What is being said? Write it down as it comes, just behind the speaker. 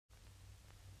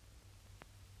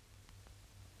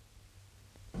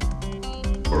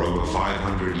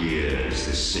500 years,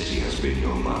 this city has been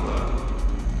your mother.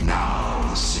 Now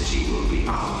the city will be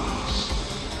ours.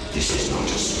 This is not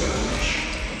a skirmish.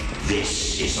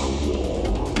 This is a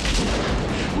war.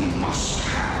 We must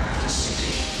have the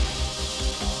city.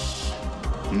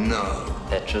 No.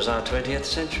 Petra's our 20th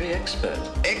century expert.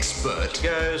 Expert?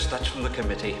 Goes, that's from the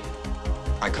committee.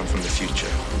 I come from the future,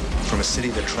 from a city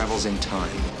that travels in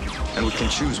time, and we can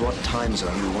choose what time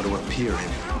zone we want to appear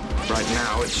in. Right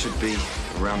now, it should be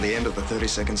around the end of the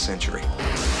 32nd century.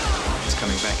 It's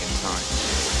coming back in time.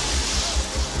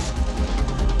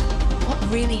 What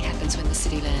really happens when the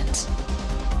city lands?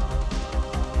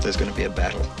 There's going to be a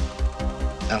battle.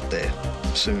 Out there,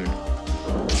 soon.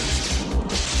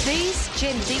 These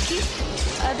Jendiki,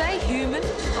 are they human?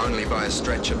 Only by a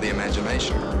stretch of the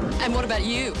imagination. And what about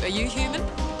you? Are you human?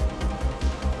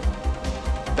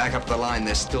 Back up the line,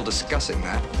 they're still discussing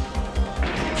that.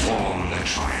 Form the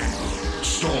triangle.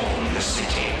 Storm the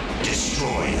city.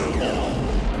 Destroy the wall.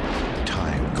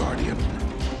 Time Guardian,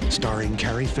 starring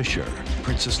Carrie Fisher,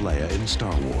 Princess Leia in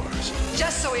Star Wars.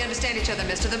 Just so we understand each other,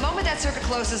 mister, the moment that circuit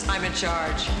closes, I'm in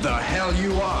charge. The hell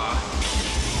you are.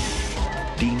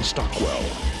 Dean Stockwell,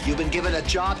 You've been given a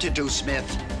job to do,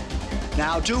 Smith.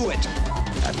 Now do it.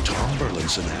 and Tom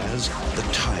Burlinson as the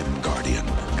Time Guardian.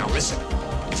 Now listen,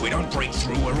 if we don't break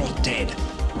through, we're all dead.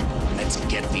 Let's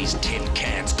get these tin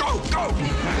cans. Go, go!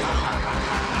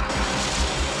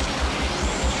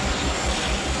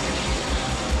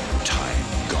 Time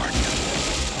Guardian.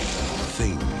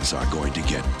 Things are going to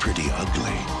get pretty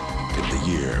ugly in the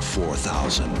year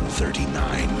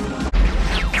 4039.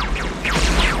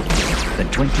 The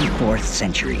 24th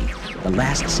century. The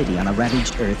last city on a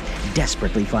ravaged Earth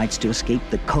desperately fights to escape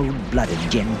the cold-blooded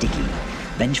Jendiki,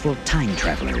 vengeful time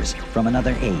travelers from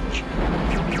another age.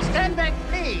 Stand back,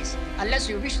 please, unless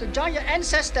you wish to join your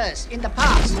ancestors in the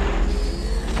past.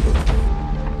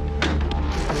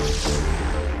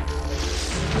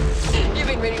 You've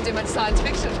been reading too much science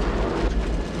fiction.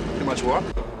 Too much what?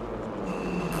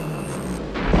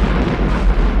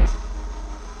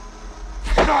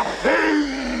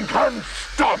 Nothing can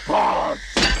stop us!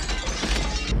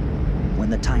 When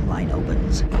the timeline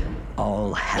opens,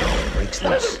 all hell breaks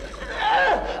loose.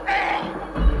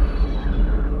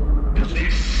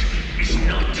 This is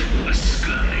not a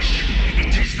skirmish.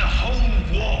 It is the whole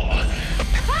war.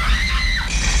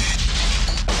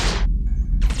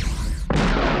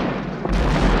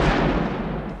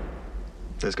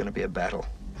 There's going to be a battle.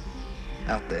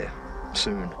 Out there,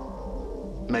 soon.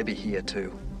 Maybe here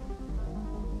too.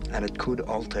 And it could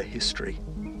alter history.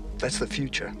 That's the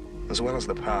future, as well as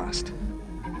the past.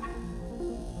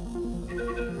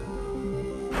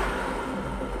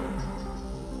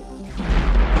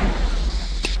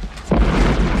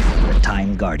 The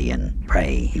Time Guardian.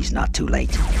 Pray he's not too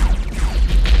late.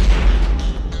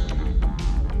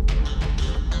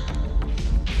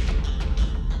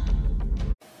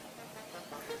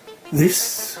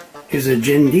 This is a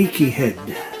Jendiki head,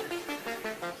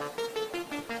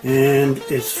 and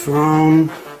it's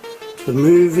from the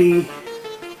movie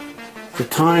The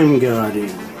Time Guardian,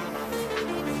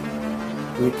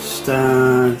 which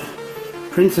starred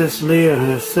Princess Leia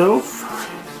herself,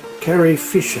 Carrie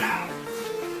Fisher,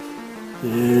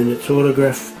 and it's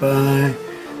autographed by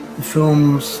the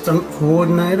film's stunt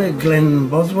coordinator Glenn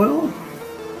Boswell.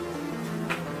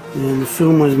 And the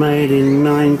film was made in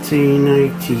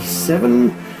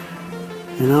 1987,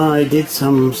 and I did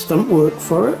some stunt work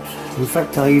for it. In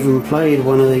fact, I even played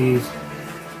one of these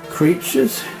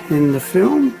creatures in the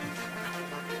film.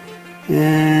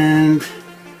 And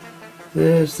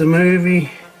there's the movie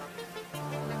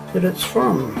that it's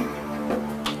from,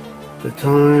 The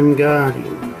Time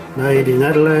Guardian, made in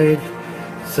Adelaide,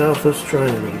 South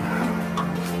Australia.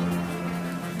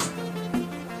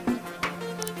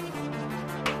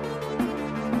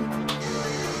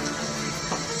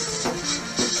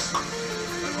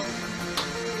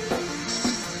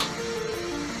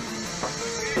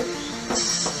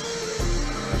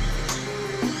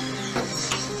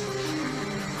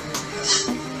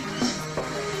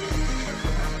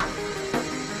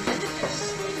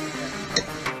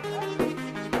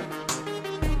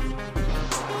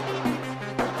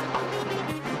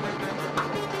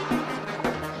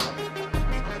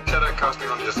 Shadow casting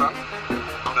on your son.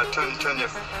 Now turn your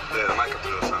the makeup to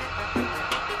the sun.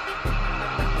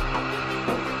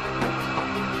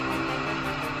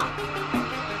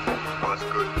 Oh, that's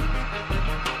good.